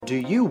Do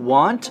you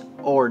want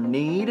or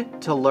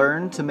need to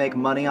learn to make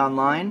money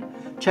online?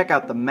 Check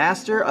out the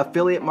Master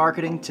Affiliate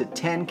Marketing to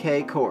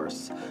 10K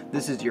course.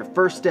 This is your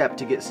first step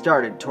to get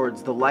started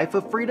towards the life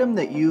of freedom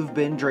that you've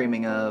been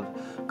dreaming of.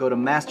 Go to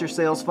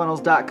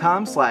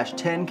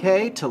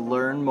mastersalesfunnels.com/10K to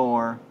learn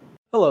more.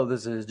 Hello,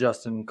 this is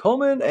Justin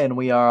Coleman, and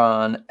we are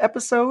on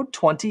episode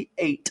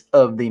 28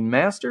 of the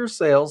Master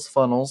Sales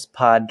Funnels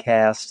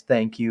podcast.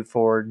 Thank you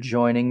for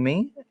joining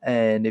me.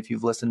 And if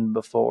you've listened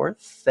before,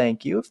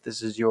 thank you. If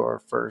this is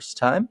your first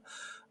time,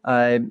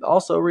 I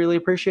also really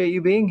appreciate you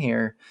being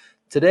here.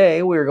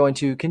 Today, we're going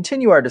to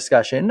continue our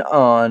discussion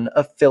on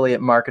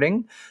affiliate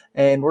marketing,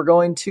 and we're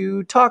going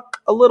to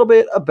talk a little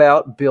bit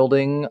about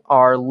building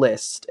our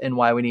list and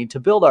why we need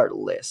to build our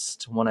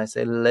list. When I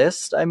say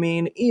list, I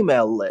mean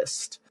email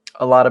list.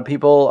 A lot of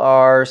people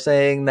are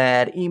saying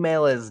that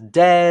email is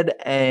dead,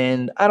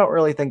 and I don't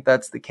really think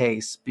that's the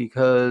case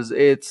because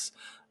it's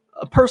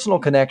a personal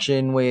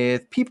connection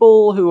with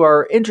people who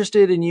are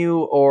interested in you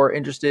or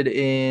interested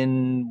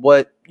in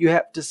what you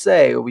have to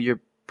say. Your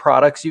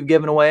products you've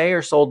given away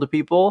or sold to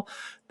people,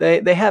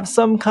 they have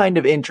some kind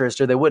of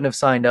interest or they wouldn't have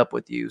signed up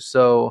with you.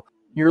 So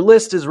your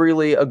list is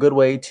really a good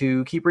way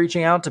to keep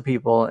reaching out to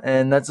people,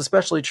 and that's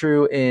especially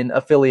true in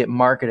affiliate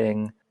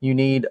marketing. You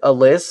need a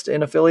list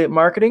in affiliate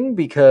marketing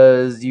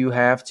because you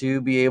have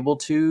to be able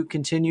to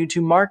continue to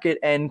market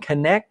and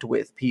connect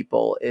with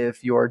people.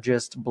 If you're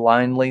just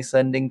blindly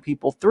sending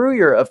people through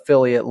your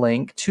affiliate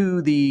link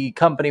to the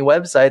company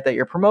website that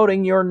you're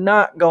promoting, you're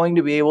not going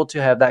to be able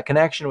to have that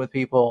connection with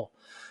people.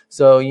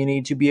 So you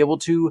need to be able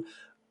to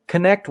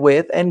connect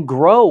with and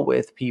grow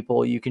with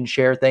people. You can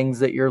share things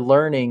that you're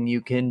learning. You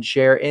can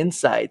share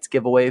insights,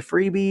 give away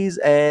freebies,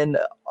 and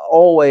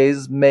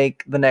always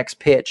make the next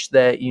pitch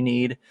that you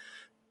need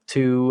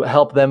to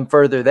help them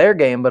further their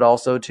game, but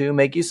also to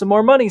make you some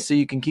more money so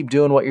you can keep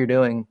doing what you're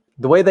doing.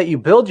 The way that you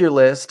build your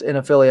list in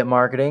affiliate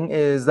marketing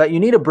is that you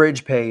need a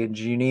bridge page.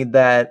 You need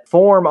that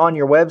form on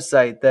your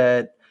website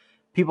that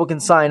people can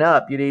sign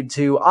up. You need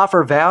to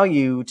offer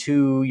value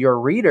to your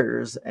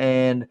readers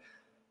and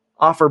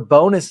offer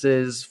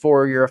bonuses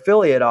for your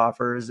affiliate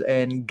offers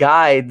and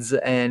guides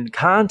and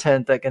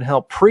content that can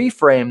help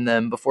pre-frame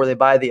them before they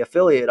buy the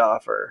affiliate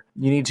offer.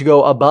 You need to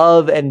go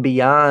above and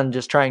beyond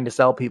just trying to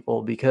sell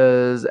people,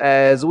 because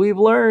as we've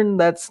learned,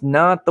 that's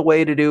not the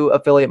way to do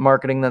affiliate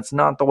marketing. That's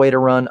not the way to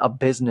run a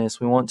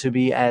business. We want to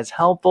be as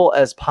helpful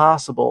as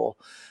possible,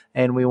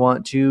 and we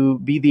want to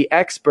be the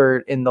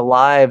expert in the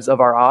lives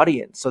of our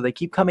audience so they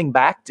keep coming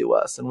back to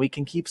us and we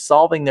can keep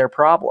solving their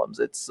problems.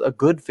 It's a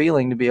good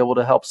feeling to be able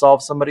to help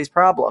solve somebody's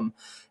problem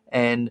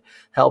and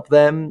help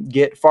them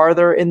get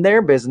farther in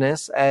their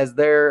business as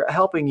they're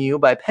helping you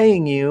by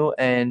paying you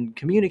and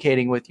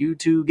communicating with you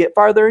to get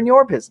farther in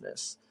your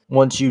business.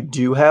 Once you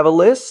do have a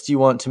list, you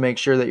want to make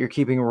sure that you're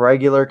keeping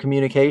regular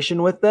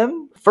communication with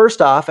them.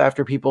 First off,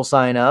 after people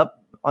sign up,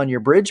 on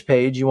your bridge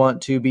page, you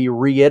want to be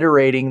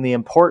reiterating the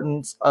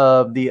importance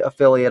of the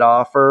affiliate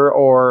offer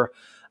or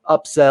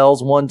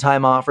upsells,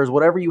 one-time offers,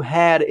 whatever you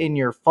had in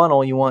your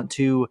funnel. You want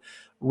to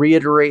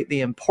reiterate the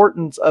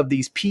importance of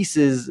these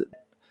pieces,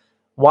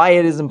 why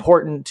it is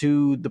important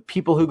to the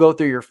people who go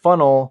through your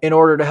funnel in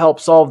order to help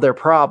solve their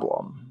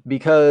problem,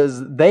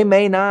 because they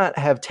may not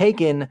have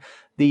taken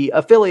the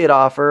affiliate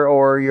offer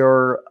or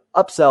your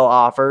upsell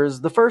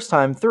offers the first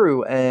time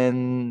through,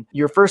 and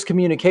your first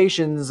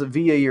communications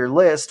via your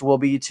list will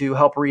be to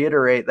help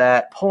reiterate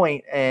that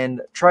point and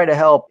try to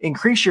help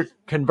increase your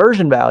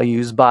conversion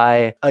values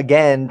by,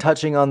 again,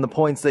 touching on the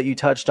points that you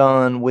touched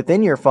on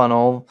within your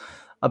funnel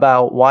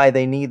about why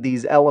they need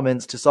these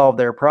elements to solve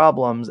their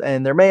problems.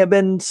 And there may have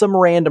been some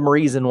random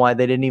reason why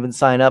they didn't even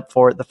sign up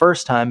for it the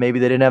first time. Maybe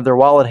they didn't have their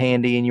wallet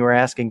handy and you were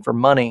asking for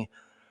money.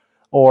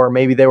 Or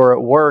maybe they were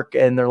at work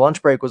and their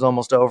lunch break was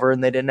almost over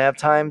and they didn't have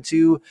time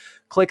to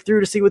click through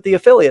to see what the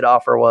affiliate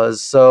offer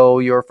was. So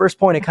your first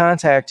point of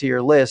contact to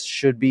your list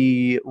should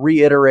be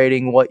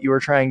reiterating what you were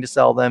trying to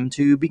sell them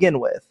to begin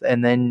with.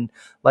 And then,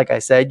 like I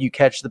said, you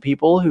catch the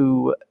people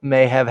who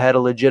may have had a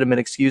legitimate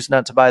excuse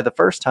not to buy the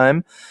first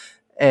time.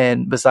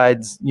 And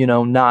besides,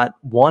 not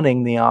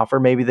wanting the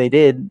offer, maybe they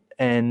did,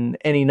 and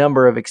any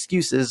number of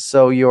excuses.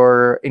 So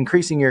you're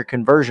increasing your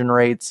conversion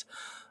rates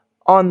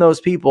on those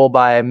people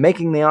by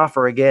making the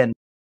offer again.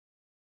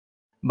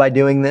 By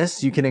doing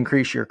this, you can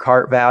increase your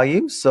cart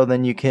value, so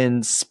then you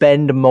can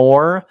spend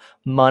more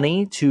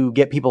money to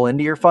get people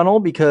into your funnel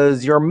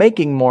because you're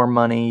making more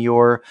money.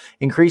 You're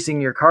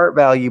increasing your cart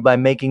value by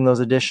making those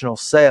additional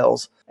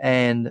sales,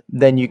 and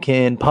then you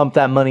can pump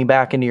that money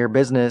back into your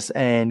business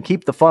and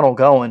keep the funnel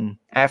going.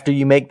 After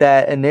you make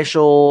that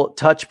initial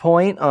touch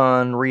point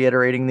on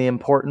reiterating the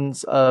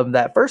importance of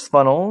that first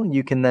funnel,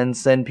 you can then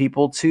send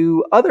people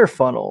to other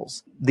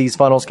funnels. These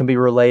funnels can be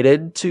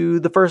related to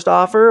the first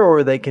offer,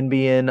 or they can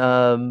be in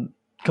a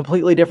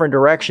completely different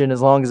direction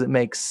as long as it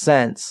makes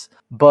sense.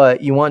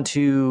 But you want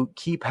to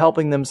keep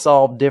helping them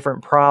solve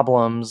different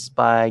problems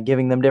by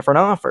giving them different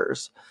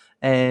offers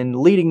and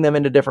leading them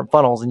into different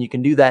funnels. And you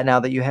can do that now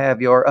that you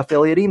have your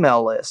affiliate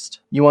email list.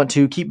 You want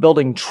to keep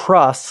building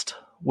trust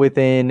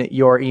within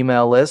your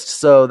email list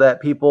so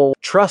that people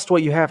trust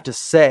what you have to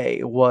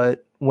say.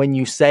 When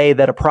you say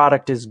that a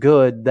product is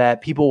good,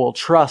 that people will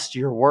trust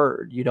your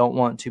word. You don't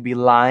want to be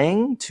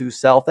lying to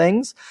sell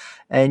things,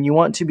 and you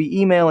want to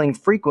be emailing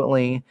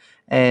frequently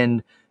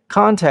and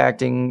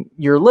contacting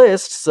your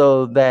list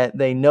so that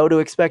they know to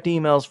expect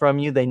emails from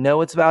you. They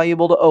know it's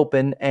valuable to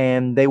open,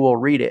 and they will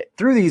read it.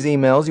 Through these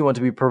emails, you want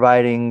to be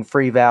providing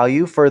free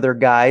value, further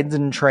guides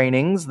and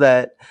trainings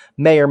that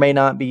may or may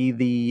not be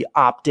the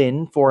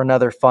opt-in for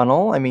another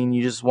funnel. I mean,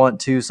 you just want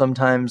to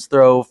sometimes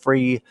throw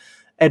free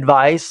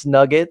advice,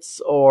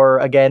 nuggets, or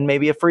again,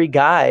 maybe a free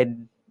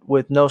guide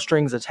with no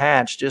strings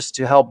attached, just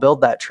to help build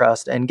that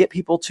trust and get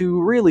people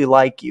to really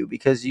like you,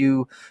 because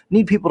you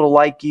need people to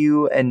like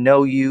you and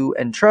know you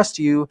and trust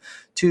you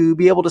to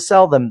be able to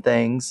sell them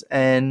things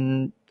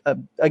and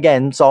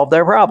again, solve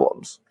their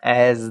problems.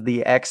 As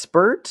the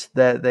expert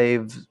that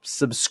they've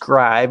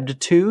subscribed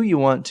to, you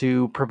want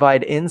to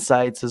provide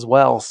insights as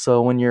well.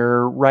 So when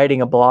you're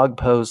writing a blog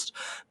post,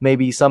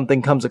 maybe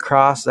something comes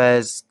across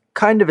as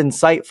kind of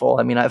insightful.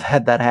 I mean, I've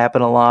had that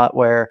happen a lot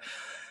where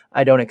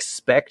I don't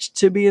expect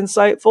to be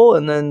insightful,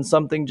 and then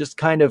something just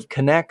kind of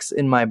connects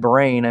in my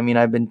brain. I mean,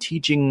 I've been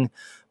teaching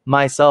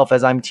myself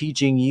as I'm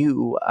teaching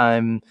you.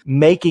 I'm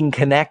making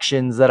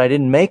connections that I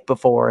didn't make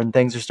before, and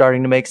things are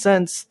starting to make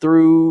sense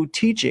through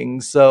teaching.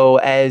 So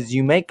as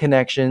you make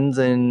connections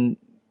and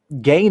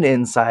gain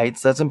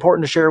insights, that's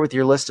important to share with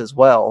your list as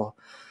well.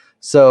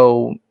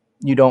 So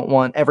you don't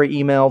want every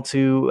email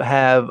to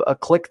have a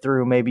click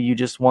through. Maybe you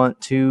just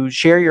want to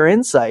share your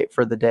insight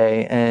for the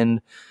day and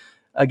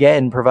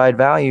again, provide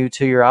value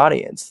to your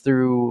audience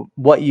through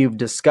what you've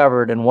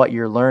discovered and what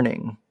you're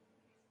learning.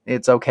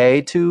 It's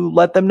okay to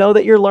let them know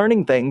that you're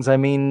learning things. I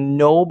mean,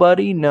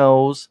 nobody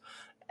knows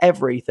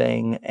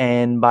everything.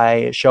 And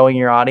by showing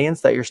your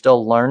audience that you're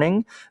still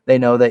learning, they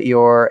know that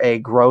you're a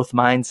growth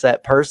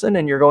mindset person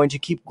and you're going to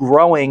keep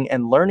growing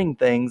and learning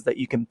things that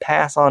you can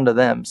pass on to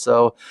them.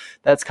 So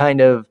that's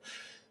kind of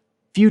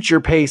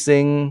future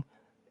pacing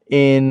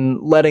in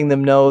letting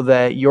them know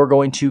that you're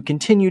going to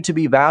continue to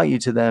be value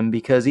to them,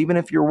 because even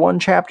if you're one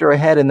chapter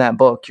ahead in that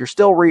book, you're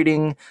still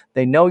reading.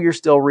 They know you're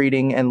still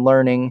reading and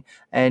learning,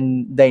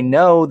 and they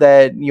know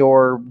that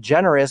you're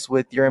generous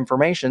with your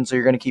information, so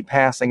you're going to keep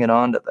passing it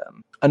on to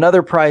them.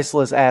 Another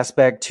priceless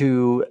aspect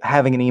to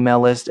having an email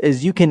list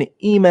is you can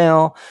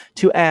email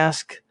to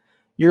ask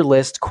your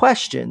list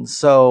questions.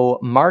 So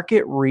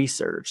market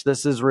research,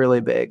 this is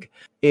really big.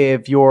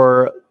 If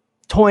you're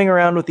toying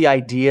around with the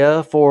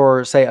idea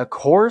for, say, a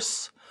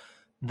course,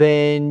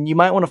 then you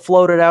might want to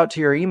float it out to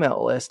your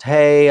email list.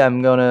 Hey,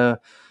 I'm going to,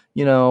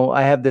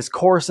 I have this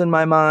course in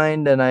my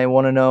mind and I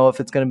want to know if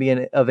it's going to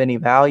be of any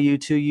value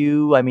to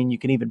you. I mean, you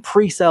can even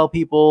pre-sell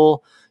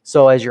people.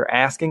 So as you're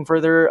asking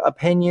for their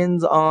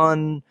opinions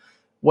on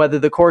whether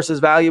the course is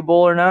valuable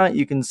or not,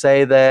 you can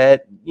say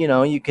that,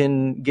 you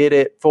can get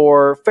it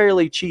for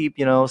fairly cheap,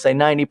 say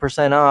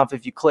 90% off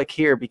if you click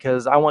here,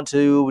 because I want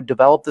to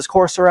develop this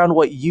course around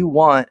what you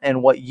want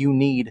and what you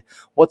need,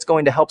 what's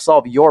going to help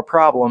solve your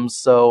problems.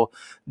 So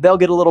they'll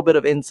get a little bit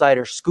of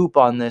insider scoop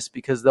on this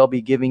because they'll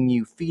be giving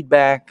you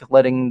feedback,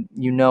 letting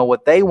you know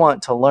what they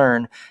want to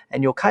learn.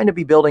 And you'll kind of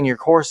be building your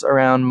course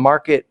around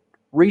market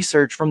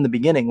research from the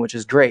beginning, which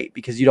is great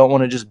because you don't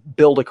want to just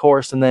build a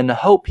course and then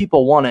hope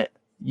people want it.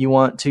 You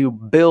want to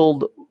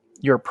build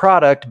your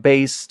product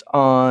based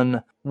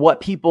on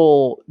what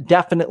people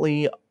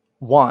definitely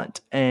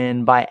want.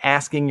 And by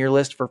asking your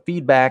list for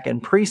feedback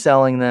and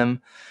pre-selling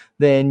them,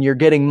 then you're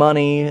getting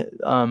money.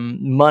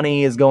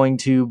 Money is going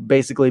to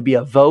basically be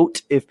a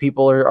vote. If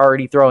people are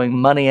already throwing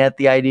money at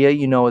the idea,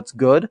 it's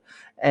good.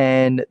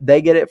 And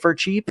they get it for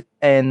cheap.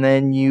 And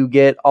then you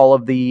get all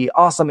of the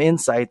awesome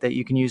insight that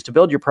you can use to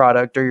build your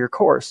product or your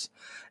course.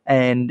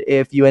 And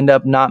if you end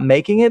up not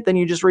making it, then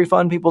you just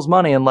refund people's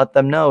money and let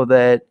them know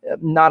that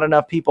not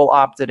enough people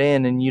opted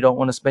in and you don't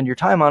want to spend your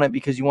time on it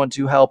because you want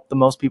to help the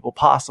most people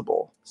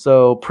possible.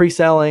 So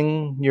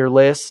pre-selling your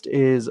list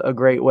is a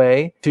great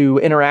way to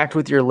interact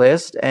with your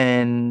list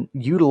and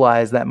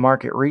utilize that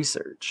market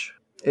research.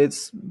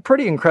 It's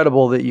pretty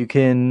incredible that you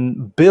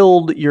can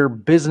build your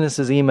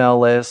business's email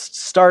list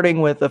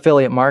starting with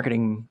affiliate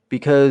marketing,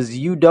 because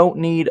you don't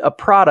need a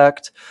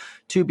product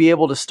to be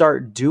able to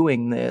start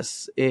doing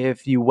this.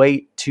 If you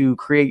wait to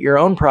create your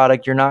own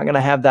product, you're not going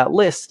to have that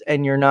list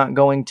and you're not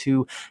going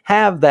to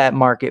have that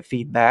market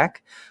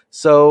feedback.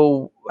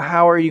 So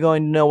how are you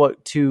going to know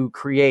what to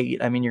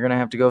create? I mean, you're going to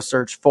have to go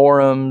search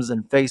forums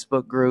and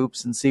Facebook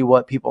groups and see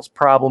what people's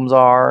problems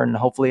are and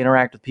hopefully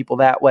interact with people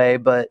that way.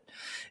 But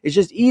it's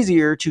just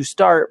easier to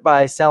start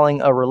by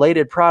selling a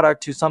related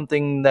product to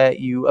something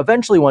that you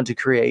eventually want to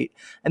create.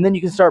 And then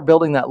you can start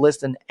building that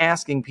list and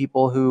asking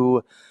people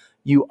who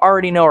you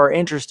already know are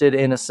interested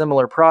in a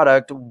similar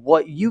product,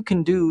 what you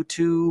can do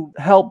to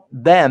help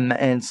them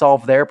and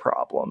solve their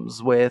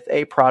problems with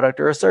a product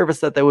or a service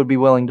that they would be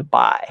willing to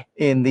buy.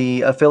 In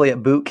the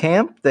Affiliate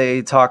Bootcamp,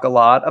 they talk a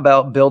lot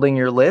about building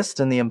your list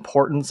and the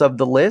importance of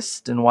the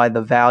list and why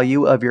the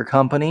value of your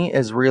company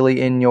is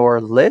really in your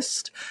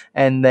list.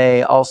 And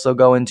they also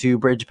go into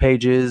bridge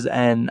pages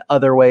and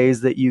other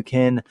ways that you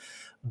can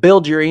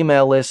build your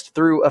email list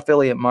through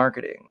affiliate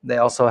marketing. They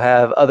also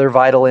have other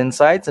vital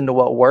insights into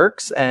what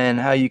works and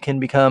how you can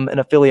become an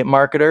affiliate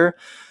marketer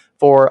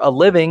for a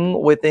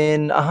living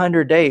within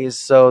 100 days.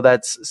 So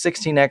that's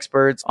 16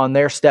 experts on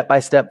their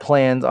step-by-step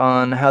plans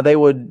on how they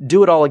would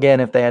do it all again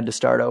if they had to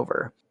start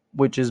over,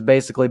 which is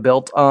basically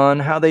built on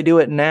how they do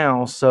it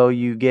now. So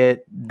you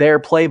get their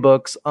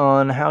playbooks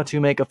on how to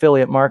make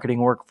affiliate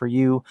marketing work for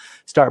you,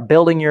 start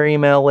building your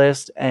email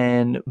list,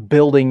 and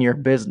building your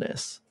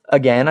business.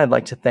 Again, I'd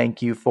like to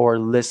thank you for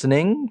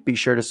listening. Be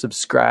sure to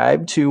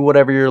subscribe to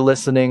whatever you're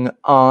listening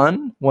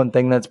on. One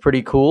thing that's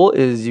pretty cool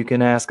is you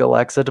can ask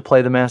Alexa to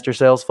play the Master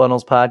Sales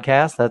Funnels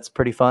podcast. That's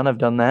pretty fun. I've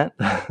done that.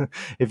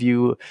 If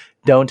you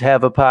don't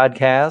have a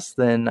podcast,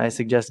 then I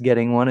suggest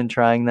getting one and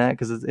trying that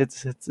because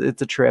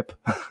it's a trip.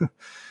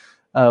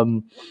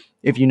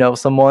 If you know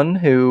someone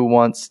who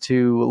wants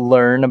to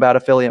learn about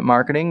affiliate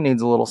marketing,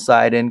 needs a little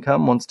side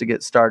income, wants to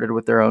get started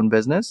with their own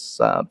business,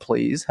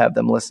 please have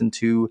them listen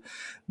to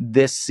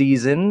this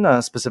season,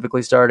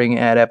 specifically starting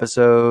at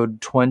episode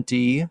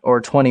 20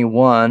 or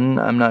 21.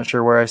 I'm not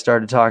sure where I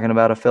started talking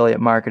about affiliate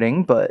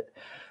marketing, but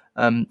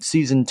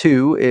season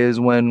 2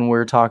 is when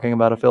we're talking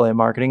about affiliate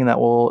marketing, and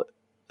that will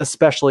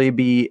especially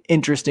be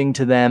interesting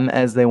to them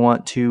as they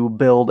want to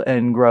build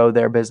and grow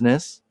their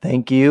business.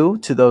 Thank you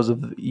to those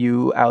of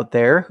you out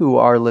there who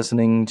are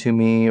listening to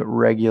me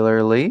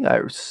regularly.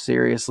 I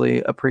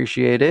seriously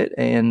appreciate it.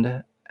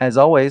 And as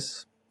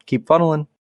always, keep funneling.